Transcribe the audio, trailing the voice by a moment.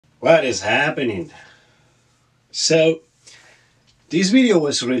What is happening? So, this video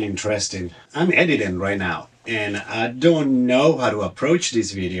was really interesting. I'm editing right now, and I don't know how to approach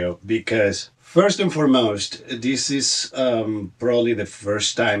this video because, first and foremost, this is probably the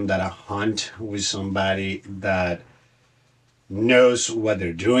first time that I hunt with somebody that knows what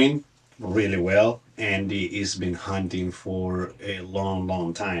they're doing really well, and he has been hunting for a long,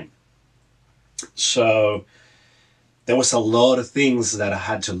 long time. So, there was a lot of things that I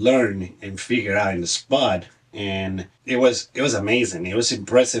had to learn and figure out in the spot, and it was amazing. It was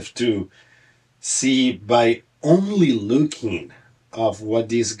impressive to see by only looking of what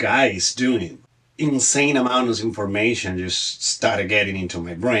this guy is doing. Insane amounts of information just started getting into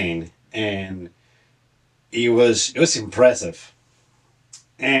my brain, and it was impressive.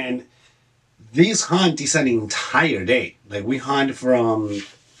 And this hunt is an entire day. Like we hunt from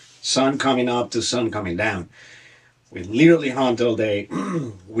sun coming up to sun coming down. We literally hunt all day.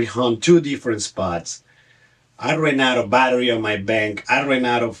 We hunt two different spots. I ran out of battery on my bank. I ran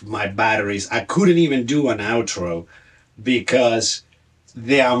out of my batteries. I couldn't even do an outro because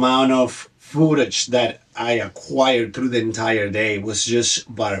the amount of footage that I acquired through the entire day was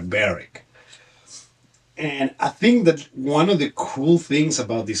just barbaric. And I think that one of the cool things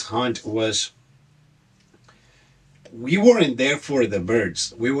about this hunt was we weren't there for the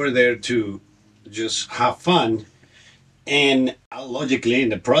birds. We were there to just have fun and logically in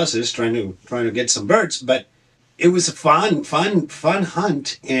the process trying to get some birds. But it was a fun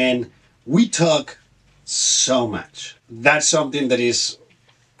hunt, and we took so much. That's something that is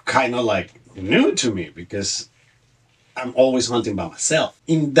kind of like new to me because I'm always hunting by myself.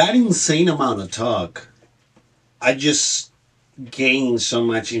 In that insane amount of talk, I just gained so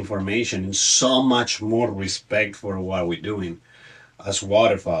much information and so much more respect for what we're doing as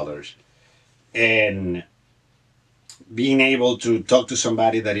waterfowlers. And being able to talk to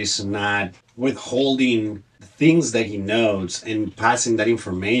somebody that is not withholding the things that he knows and passing that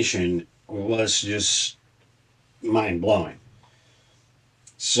information was just mind blowing.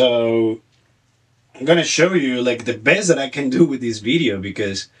 So I'm gonna show you like the best that I can do with this video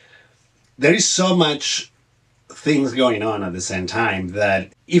because there is so much things going on at the same time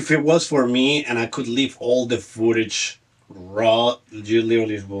that if it was for me and I could leave all the footage raw, you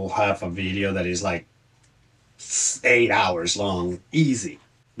literally will have a video that is like 8 hours long, easy.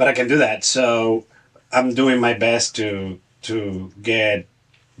 But I can do that, so I'm doing my best to get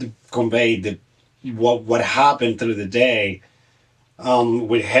convey the what happened through the day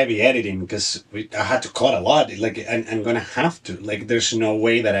with heavy editing because I had to cut a lot. Like I'm gonna have to. Like there's no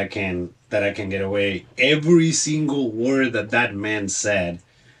way that I can get away. Every single word that that man said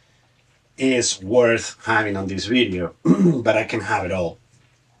is worth having on this video, but I can have it all.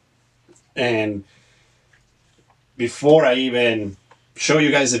 And before I even show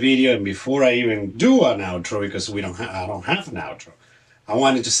you guys the video and before I even do an outro, because I don't have an outro, I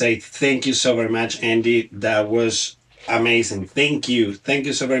wanted to say thank you so very much, Andy. That was amazing. Thank you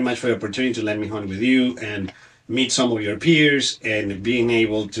so very much for the opportunity to let me hunt with you and meet some of your peers and being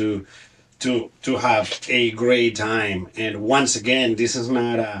able to have a great time. And once again, this is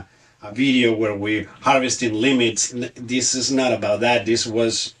not a video where we're harvesting limits. This is not about that. This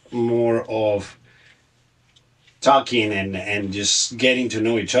was more of talking and just getting to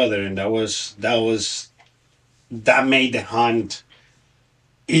know each other, and that made the hunt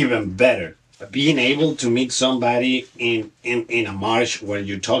even better. Being able to meet somebody in a marsh where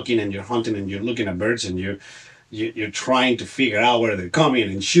you're talking and you're hunting and you're looking at birds and you're trying to figure out where they're coming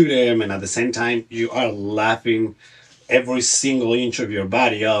and shoot them, and at the same time you are laughing every single inch of your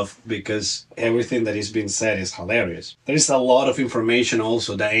body off because everything that is being said is hilarious. There is a lot of information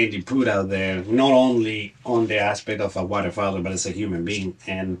also that Andy put out there, not only on the aspect of a waterfowler, but as a human being,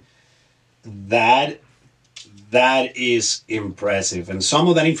 and that is impressive. And some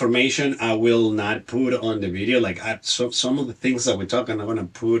of that information I will not put on the video. Like some of the things that we're talking, I'm gonna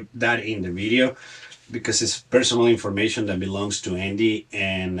put that in the video because it's personal information that belongs to Andy,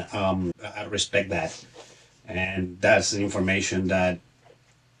 and I respect that. And that's the information that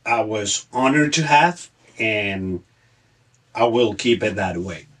I was honored to have, and I will keep it that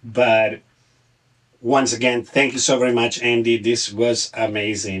way. But once again, thank you so very much, Andy. This was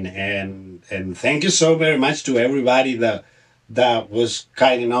amazing, and thank you so very much to everybody that was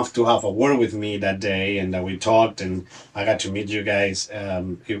kind enough to have a word with me that day, and that we talked, and I got to meet you guys.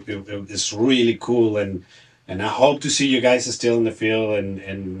 It's really cool, and I hope to see you guys still in the field.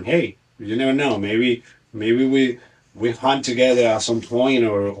 And hey, you never know, maybe we hunt together at some point,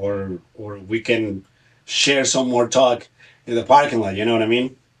 or we can share some more talk in the parking lot. You know what I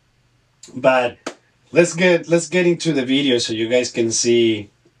mean? But let's get into the video so you guys can see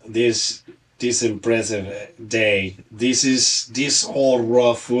this this impressive day. This all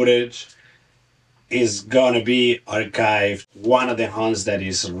raw footage is gonna be archived. One of the hunts that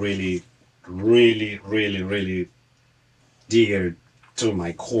is really, really, really, really dear to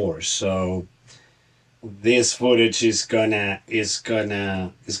my core. So this footage is gonna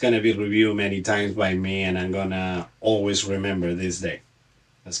be reviewed many times by me, and I'm gonna always remember this day.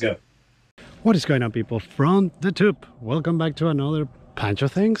 Let's go. What is going on, people from the tube? Welcome back to another Pancho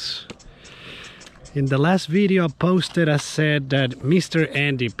Things. In the last video I posted, I said that Mr.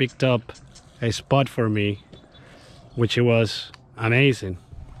 Andy picked up a spot for me, which was amazing.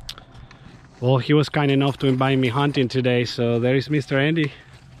 Well, he was kind enough to invite me hunting today, so there is Mr. Andy.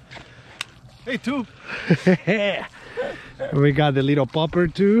 Hey, too. We got the little popper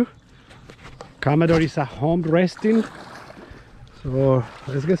too. Commodore is at home resting, so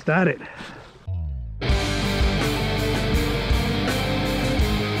let's get started.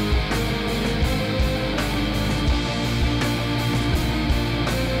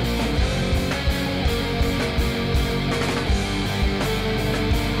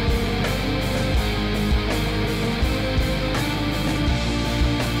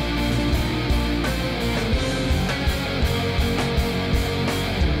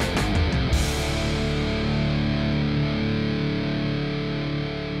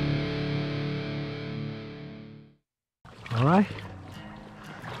 All right,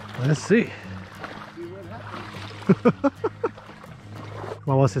 let's see.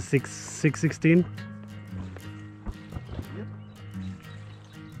 What was it, 616? Yep.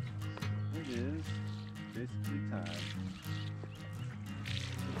 It is basically time.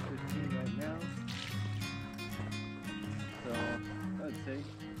 6:15 right now. So I'd say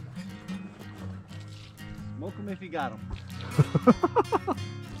smoke them if you got them.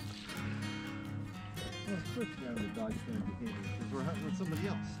 Especially on the dog stand behavior, because we're hunting with somebody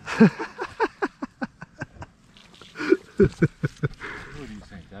else. What do you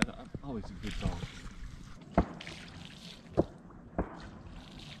think, Dad? I'm always a good dog.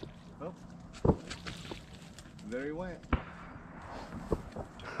 Well, there he went.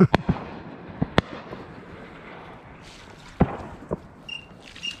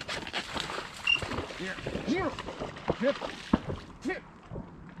 Here, here, hip, hip.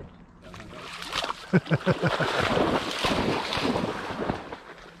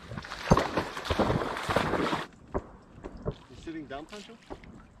 You sitting down, Pancho?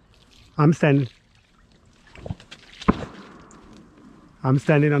 I'm standing. I'm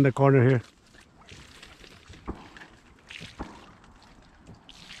standing on the corner here.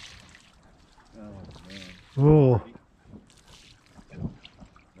 Oh, man. Oh,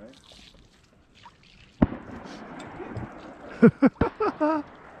 Right? Is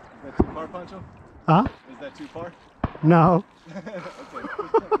that too far, Pancho? huh? Is that too far? No, Okay.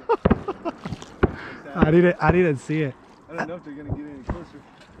 I didn't see it. I don't know if they're gonna get any closer.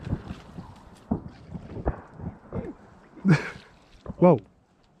 Whoa.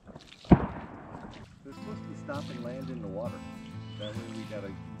 They're supposed to stop and land in the water. That way we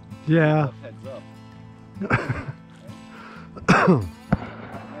gotta Yeah. heads up. Not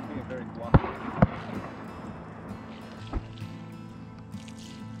being very cooperative.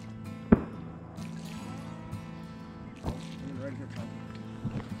 Right here, Pancho.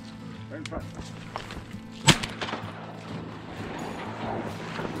 Right in front.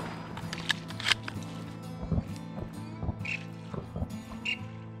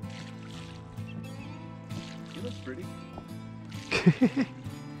 He looks pretty.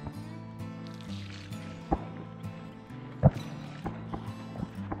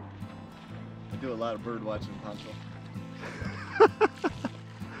 I do a lot of bird watching, Pancho.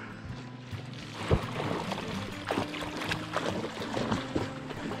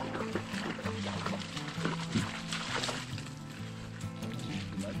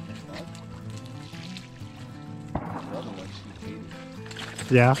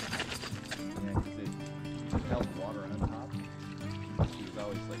 Yeah. Yeah, because it held water on top. She was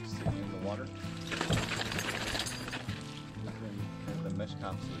always like sitting in the water. And the mesh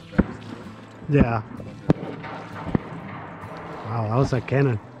tops were right next to it. Yeah. Wow, that was a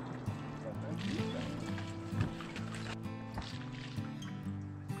cannon.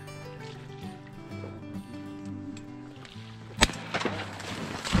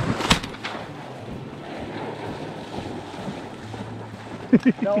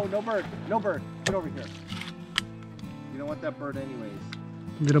 No, no bird. No bird. Get over here. You don't want that bird anyways.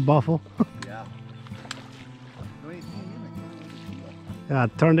 Bit of buffalo. Yeah. No, he's in it. Yeah,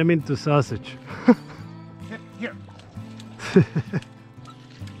 turn them into sausage. Here.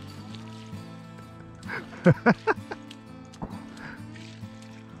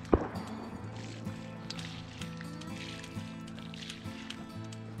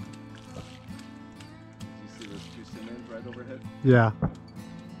 right overhead. Yeah.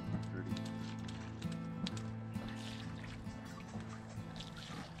 Dirty.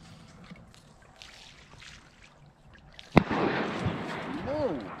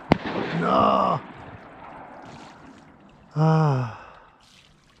 Whoa! No. Ah.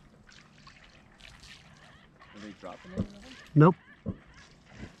 Are they dropping anything? Nope.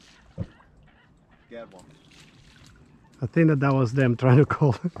 Gadwall. I think that was them trying to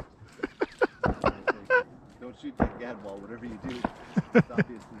call. Don't shoot that gadwall, whatever you do. It's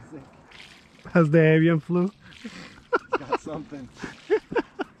obviously sick. Has the avian flu? It's got something.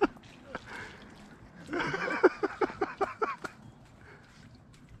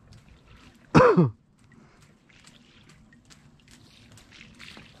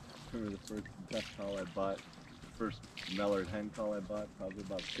 Remember the first duck call I bought, first mallard hen call I bought, probably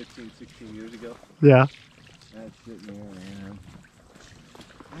about 15, 16 years ago. Yeah. That's sitting there, man.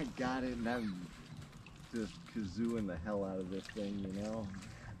 I got it, and I'm just kazooing the hell out of this thing, you know.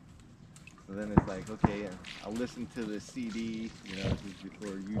 So then it's like, okay, I'll listen to the CD, you know, this is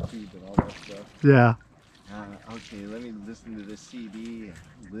before YouTube and all that stuff. Yeah. Okay, let me listen to this CD.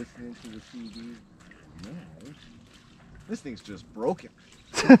 Listening to the CD. Man, this thing's just broken.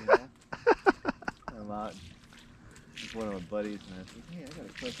 You know? I'm out with one of my buddies, and I said, hey, I got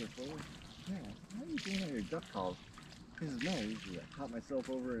a question for you. Yeah, how are you doing on your duck calls? He says, man, usually I caught myself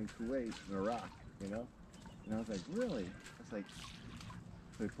over in Kuwait, in Iraq, you know? And I was like, really? I was like,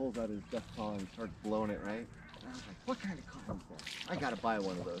 so he pulls out his duck call and starts blowing it, right? And I was like, what kind of call is that? I gotta buy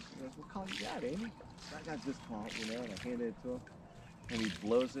one of those. He goes, what call you got, Amy? So I got this call, you know, and I handed it to him. And he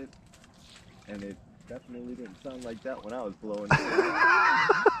blows it, and it definitely didn't sound like that when I was blowing it. And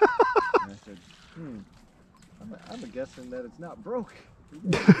I said, I'm guessing that it's not broke.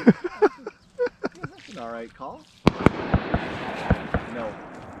 That's an alright call. No.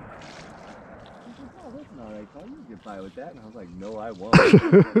 He said, oh, that's an alright call. You can get by with that. And I was like, no, I won't. What are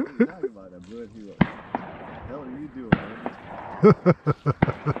you talking about? I'm good. He goes, what the hell are you doing, man? I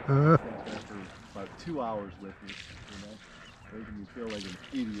sat there for about 2 hours with me, you know, making me feel like an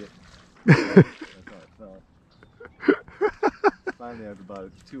idiot. That's how it felt. Finally, after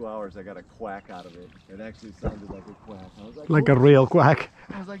about 2 hours, I got a quack out of it. It actually sounded like a quack. I was Like a real quack.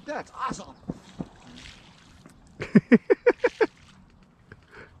 I was like, that's awesome. I'm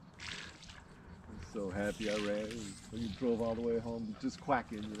so happy I ran. When you drove all the way home, just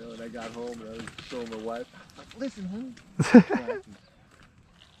quacking, you know. And I got home and I was showing my wife, like, listen, honey. Quacking.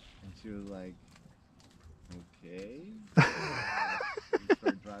 And she was like, okay. We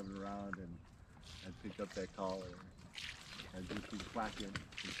started driving around and I'd pick up that call and I'd just be quacking.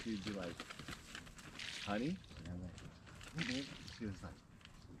 And she'd be like, honey? And I'm like, hey, babe. She was like,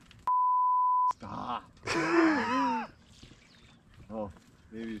 stop. Oh,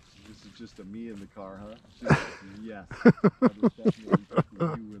 maybe this is just a me in the car, huh? She's like, yes. That is definitely just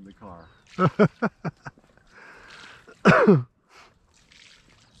you in the car.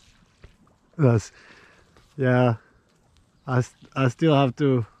 That's, yeah. I still have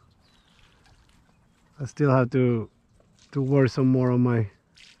to work some more on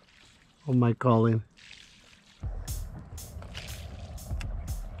my calling.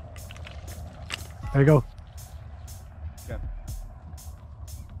 There you go. Okay.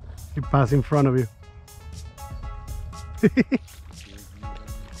 He passed in front of you.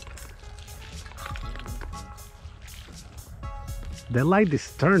 The light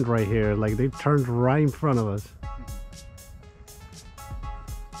is turned right here, like they turned right in front of us.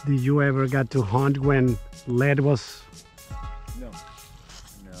 Did you ever get to hunt when lead was? No.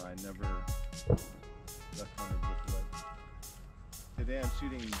 No, I never duck hunted with lead. Today I'm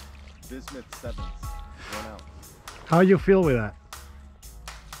shooting bismuth 7s, 1 out. How you feel with that?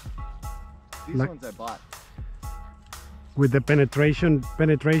 These Like- ones I bought. With the penetration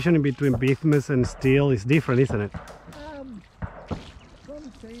in between bismuth and steel is different, isn't it? Some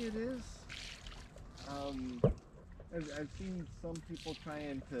say it is. I've seen some people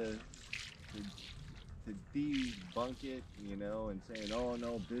trying to debunk it, you know, and saying, oh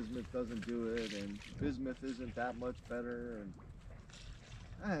no, bismuth doesn't do it, and bismuth isn't that much better,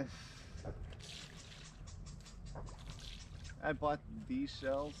 and I bought these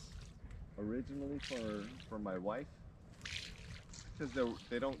shells originally for my wife because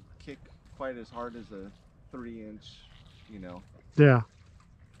they don't kick quite as hard as a 3-inch, you know, Yeah.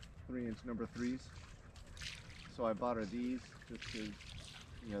 3-inch number 3s. So I bought her these just because,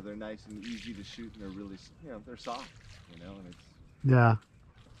 you know, they're nice and easy to shoot, and they're really, you know, they're soft, you know, and it's, Yeah.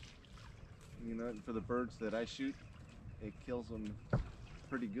 you know, and for the birds that I shoot, it kills them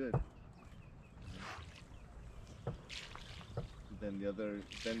pretty good. Then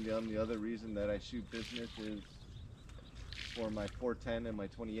the only other reason that I shoot bismuth is for my 410 and my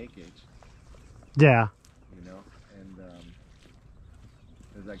 28 gauge. Yeah. You know, and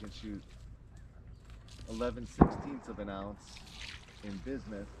as I can shoot 11/16 of an ounce in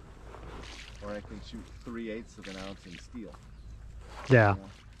bismuth, or I can shoot 3/8 of an ounce in steel. Yeah. You know?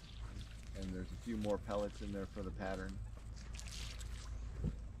 And there's a few more pellets in there for the pattern.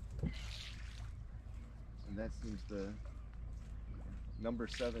 And that seems to, number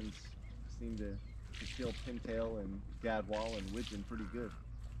 7s seem to kill pintail and gadwall and widgeon pretty good.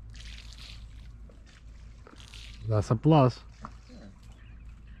 That's a plus. Yeah.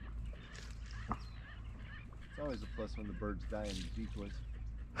 It's always a plus when the birds die in decoys.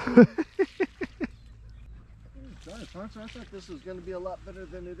 Sorry, Pancho, I thought this was going to be a lot better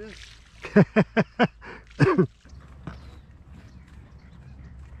than it is.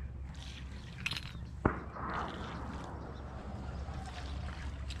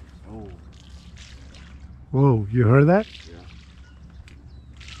 Oh. Whoa, you heard that? Yeah.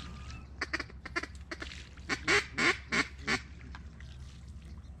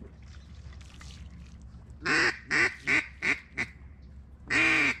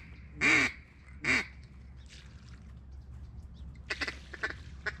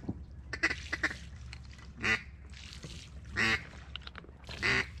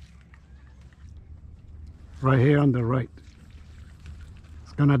 Right here on the right.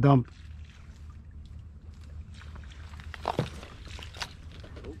 It's gonna dump.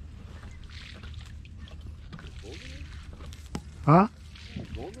 Huh?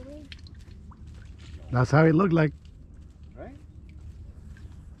 That's how it looked like. Right?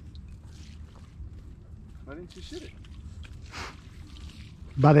 Why didn't you shoot it?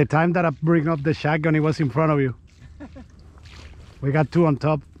 By the time that I bring up the shotgun, it was in front of you. We got two on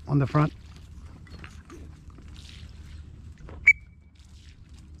top, on the front.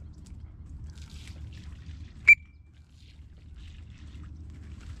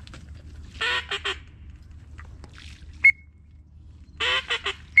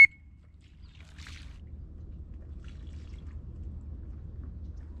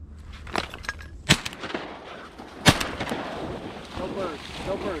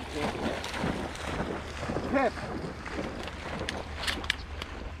 No bird, Pip. Pip!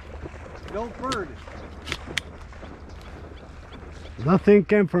 No bird. Nothing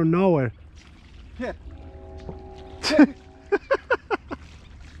came from nowhere. Pip.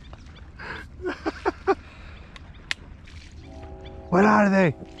 Where are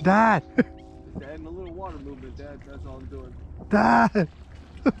they? Dad! Just adding a little water movement, Dad. That's all I'm doing. Dad!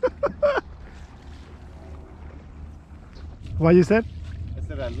 What you said? I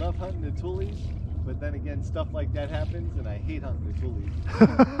said I love hunting the toolies, but then again, stuff like that happens, and I hate hunting the toolies.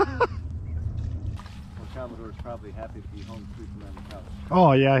 Well, Commodore's probably happy to be home sleeping on the couch.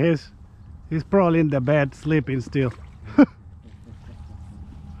 Oh yeah, he's probably in the bed sleeping still. Two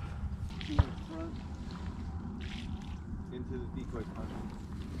in front, into the decoy punch.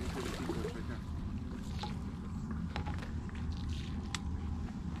 Into the decoys right there.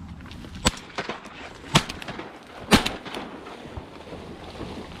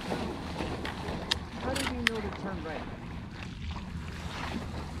 How did he know to turn right?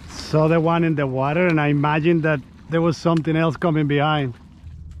 Saw the one in the water and I imagined that there was something else coming behind.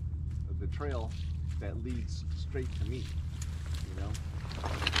 The trail that leads straight to me, you know?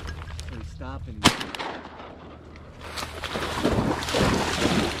 And stop and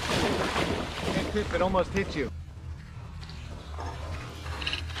hey, Pip, it almost hit you.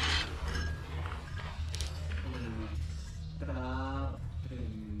 Stop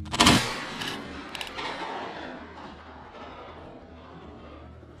and...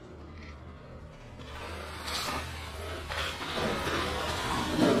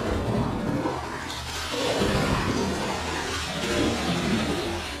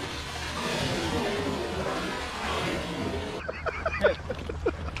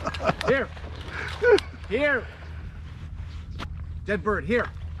 Here! Here! Dead bird, here!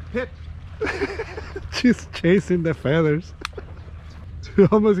 Pip! She's chasing the feathers.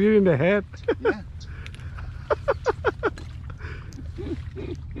 Almost hitting the head. Yeah.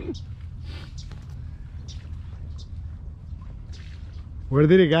 Where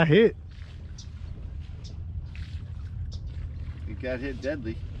did it get hit? It got hit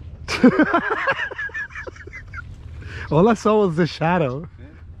deadly. All I saw was the shadow. Yeah,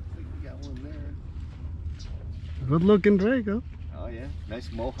 I think we got one there. Good looking Draco. Oh yeah,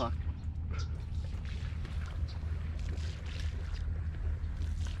 nice mohawk.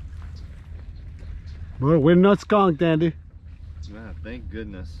 Well, we're not skunked, Andy. Ah, thank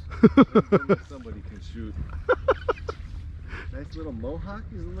goodness. Thank goodness somebody can shoot. Nice little mohawk.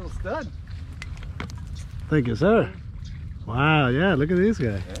 He's a little stud. Thank you, sir. Wow, yeah, look at this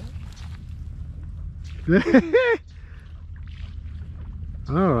guy. Yeah.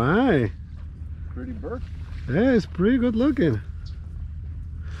 All right. Pretty bird. Yeah, it's pretty good looking.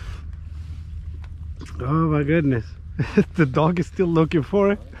 Oh my goodness. The dog is still looking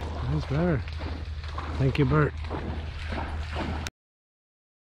for it. Nice better. Thank you, Bert.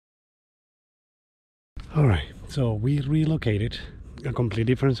 All right, so we relocated a completely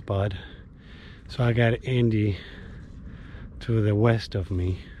different spot. So I got Andy to the west of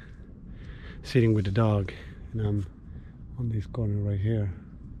me, sitting with the dog, and I'm on this corner right here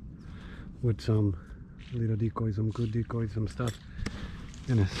with some little decoys, some good decoys, some stuff,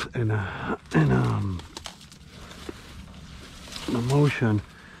 and a motion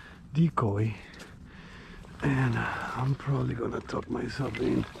decoy. And I'm probably gonna tuck myself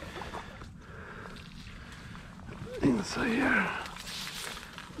inside here,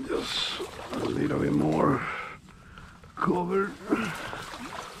 just a little bit more covered.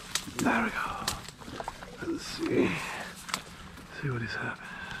 There we go. Let's see what is happening.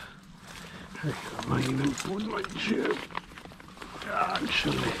 Hey, I might even put my chair.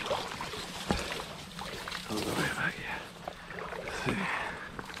 Actually, all the way back here.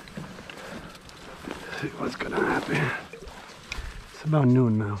 Let's see what's gonna happen. It's about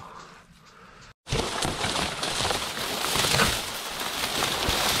noon now.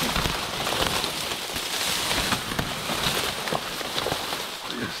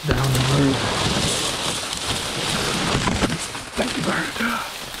 Just down the road. Thank you, Bert.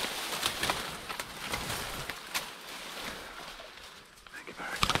 Thank you,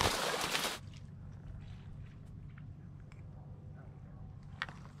 Bert.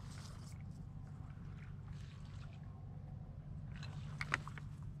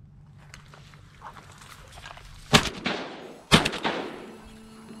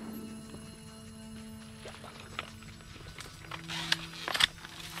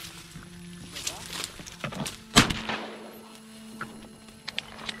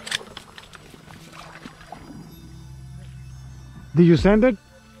 Did you send it?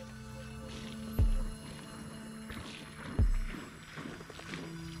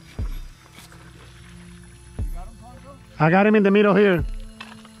 I got him in the middle here.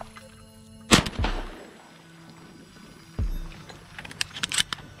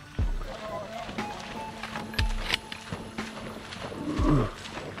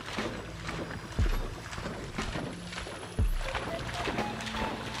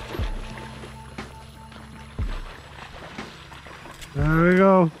 There we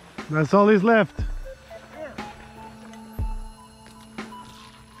go. That's all is left.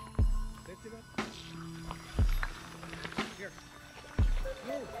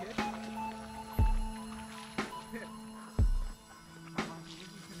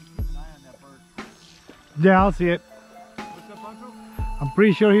 Yeah, I'll see it. What's up, Pancho? I'm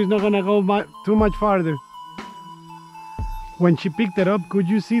pretty sure he's not gonna go too much farther. When she picked it up, could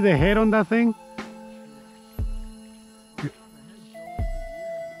you see the head on that thing?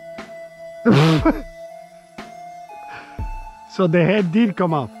 So the head did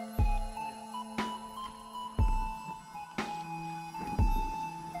come off.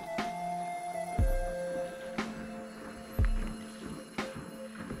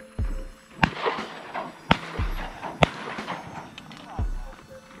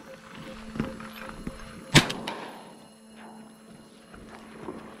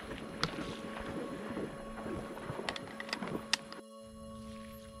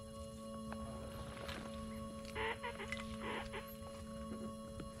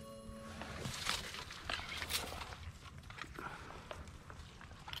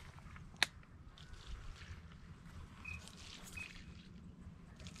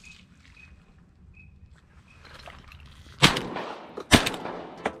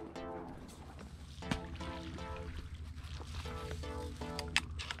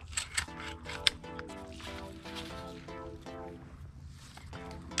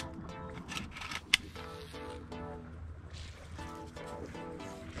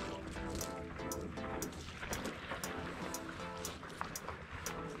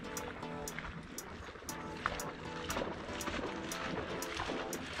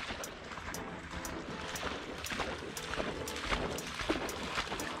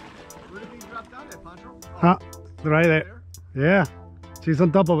 Huh? Right there. Yeah. She's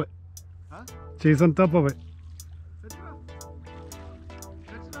on top of it. Huh? She's on top of it. Set it up.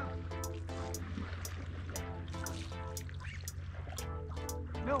 Set it up.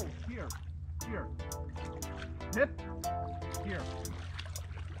 No, here. Here. Hip. Here.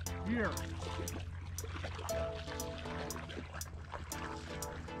 Here.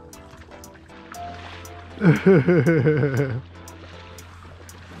 You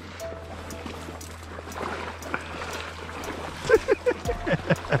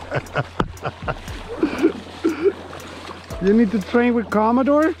need to train with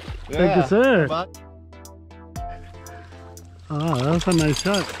Commodore? Thank you, sir. Oh, that was a nice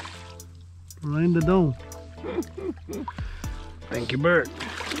shot. Right in the dome. Thank you, Bert.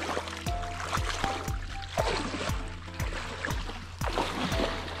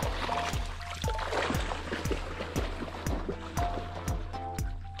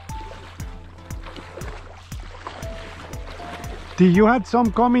 Did you had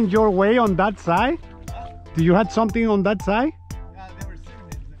some coming your way on that side? Did you had something on that side? Yeah, they were sitting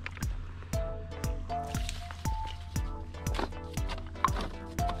in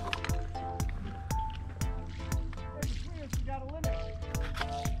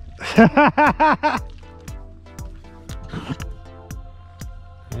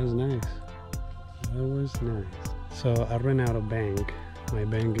That was nice. That was nice. So I ran out of bank. My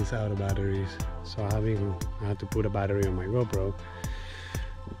bank is out of batteries. So I had to put a battery on my GoPro.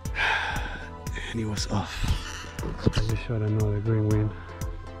 And it was off. I just shot another green wing.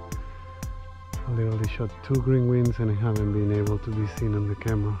 I literally shot 2 green wings and I haven't been able to be seen on the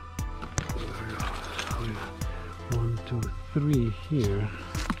camera. 1, 2, 3 here.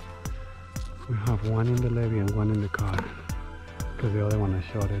 We have 1 in the levee and 1 in the car. Because the other one I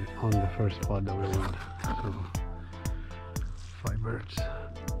shot it on the first spot that we went. So 5 birds.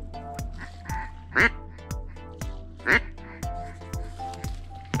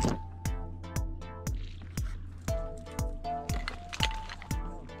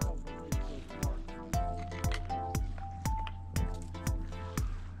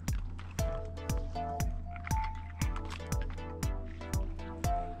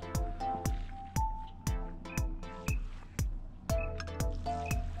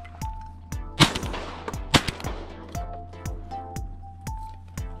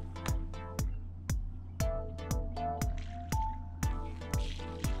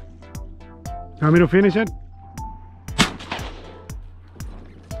 Want me to finish it?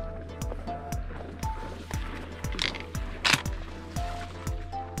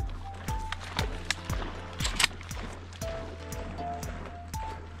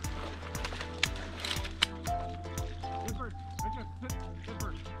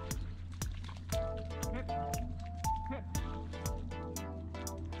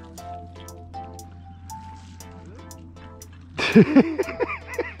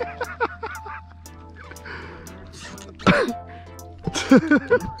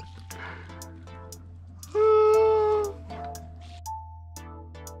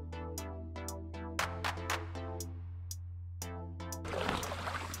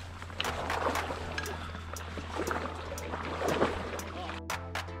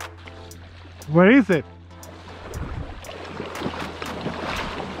 Where is it?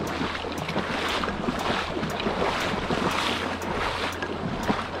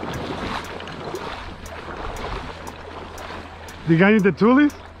 The guy in the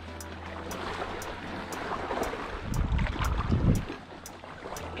tulies?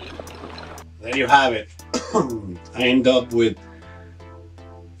 There you have it. I end up with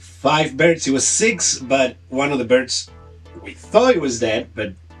 5 birds. It was 6, but one of the birds, we thought it was dead,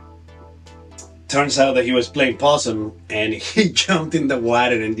 but turns out that he was playing possum and he jumped in the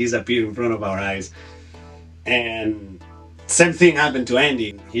water and disappeared in front of our eyes. And same thing happened to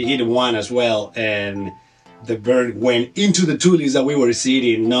Andy. He hit one as well, and the bird went into the tulies that we were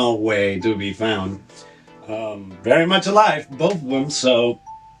seeing, no way to be found. Very much alive, both of them. So,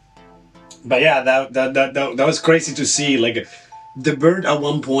 but yeah, that was crazy to see. Like, the bird at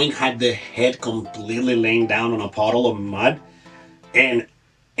one point had the head completely laying down on a puddle of mud, and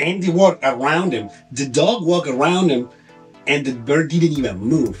Andy walked around him. The dog walked around him, and the bird didn't even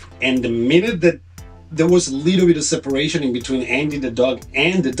move. And the minute that there was a little bit of separation in between Andy the dog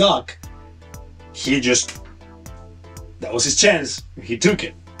and the duck, he just, that was his chance. He took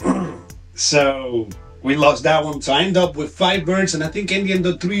it. So we lost that one. So I ended up with 5 birds, and I think Andy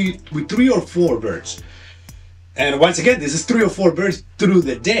ended up with 3 or 4 birds. And once again, this is 3 or 4 birds through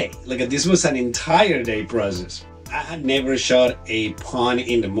the day. Like, this was an entire day process. I had never shot a pond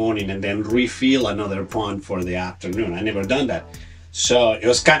in the morning and then refill another pond for the afternoon. I never done that. So it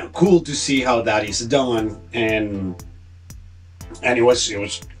was kind of cool to see how that is done, and it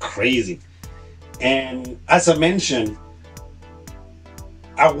was crazy. And as I mentioned,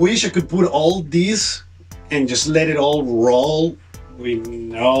 I wish I could put all this and just let it all roll with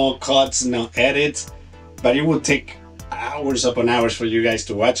no cuts, no edits, but it would take hours upon hours for you guys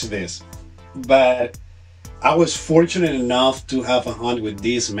to watch this. But I was fortunate enough to have a hunt with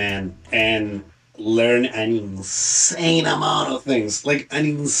this man, and learned an insane amount of things, like an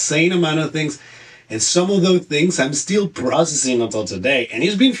insane amount of things. And some of those things I'm still processing until today. And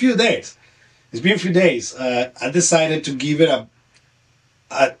it's been a few days. It's been a few days. I decided to give it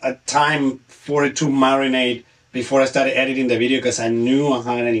a time for it to marinate before I started editing the video because I knew I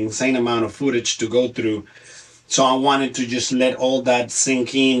had an insane amount of footage to go through. So I wanted to just let all that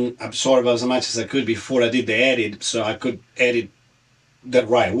sink in, absorb as much as I could before I did the edit so I could edit the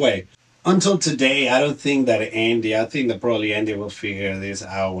right way. Until today, I don't think that I think that probably Andy will figure this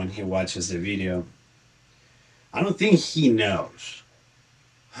out when he watches the video. I don't think he knows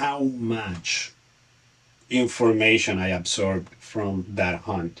how much information I absorbed from that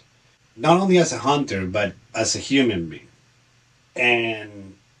hunt. Not only as a hunter, but as a human being.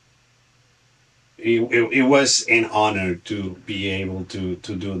 And it was an honor to be able to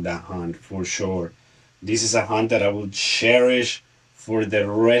do that hunt for sure. This is a hunt that I will cherish for the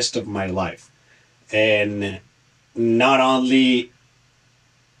rest of my life. And not only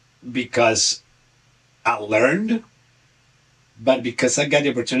because I learned, but because I got the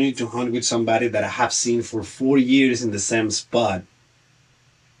opportunity to hunt with somebody that I have seen for 4 years in the same spot.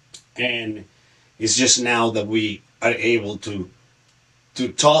 And it's just now that we are able to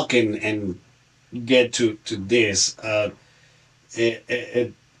talk and get to this.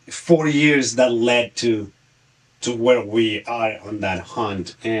 4 years that led to where we are on that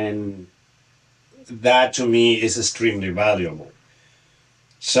hunt, and that to me is extremely valuable.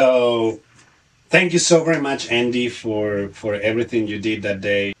 So thank you so very much, Andy, for everything you did that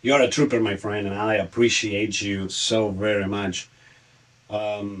day. You're a trooper, my friend, and I appreciate you so very much.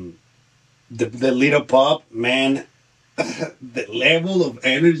 The little pup, man, the level of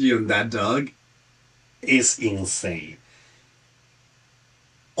energy on that dog is insane.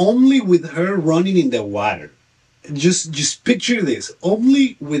 Only with her running in the water. Just picture this.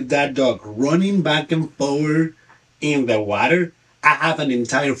 Only with that dog running back and forward in the water, I have an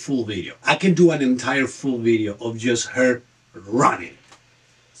entire full video. I can do an entire full video of just her running.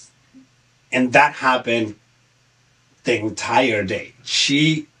 And that happened the entire day.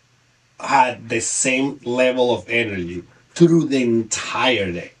 She had the same level of energy through the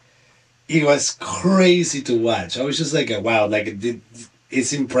entire day. It was crazy to watch. I was just like, wow, like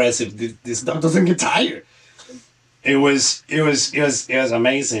it's impressive. This dog doesn't get tired. It was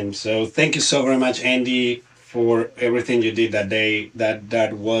amazing. So thank you so very much, Andy, for everything you did that day.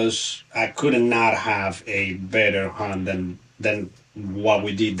 That was, I could not have a better hunt than what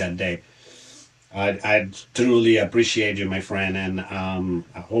we did that day. I truly appreciate you, my friend, and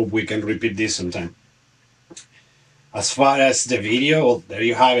I hope we can repeat this sometime. As far as the video, well, there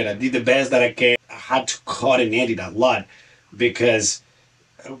you have it. I did the best that I can. I had to cut and edit a lot because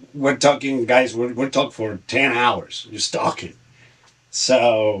we're talking, guys, we're talking for 10 hours, just talking.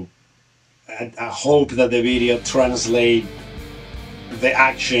 So I hope that the video translate the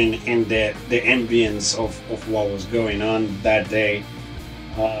action and the ambience of what was going on that day.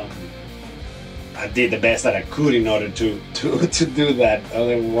 I did the best that I could in order to do that.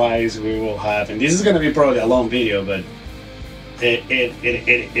 Otherwise, we will have, and this is going to be probably a long video, but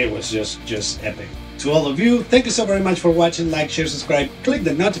it was just epic. To all of you, thank you so very much for watching. Like, share, subscribe, click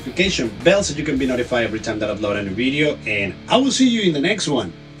the notification bell so you can be notified every time that I upload a new video, and I will see you in the next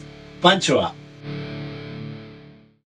one. Pancho out.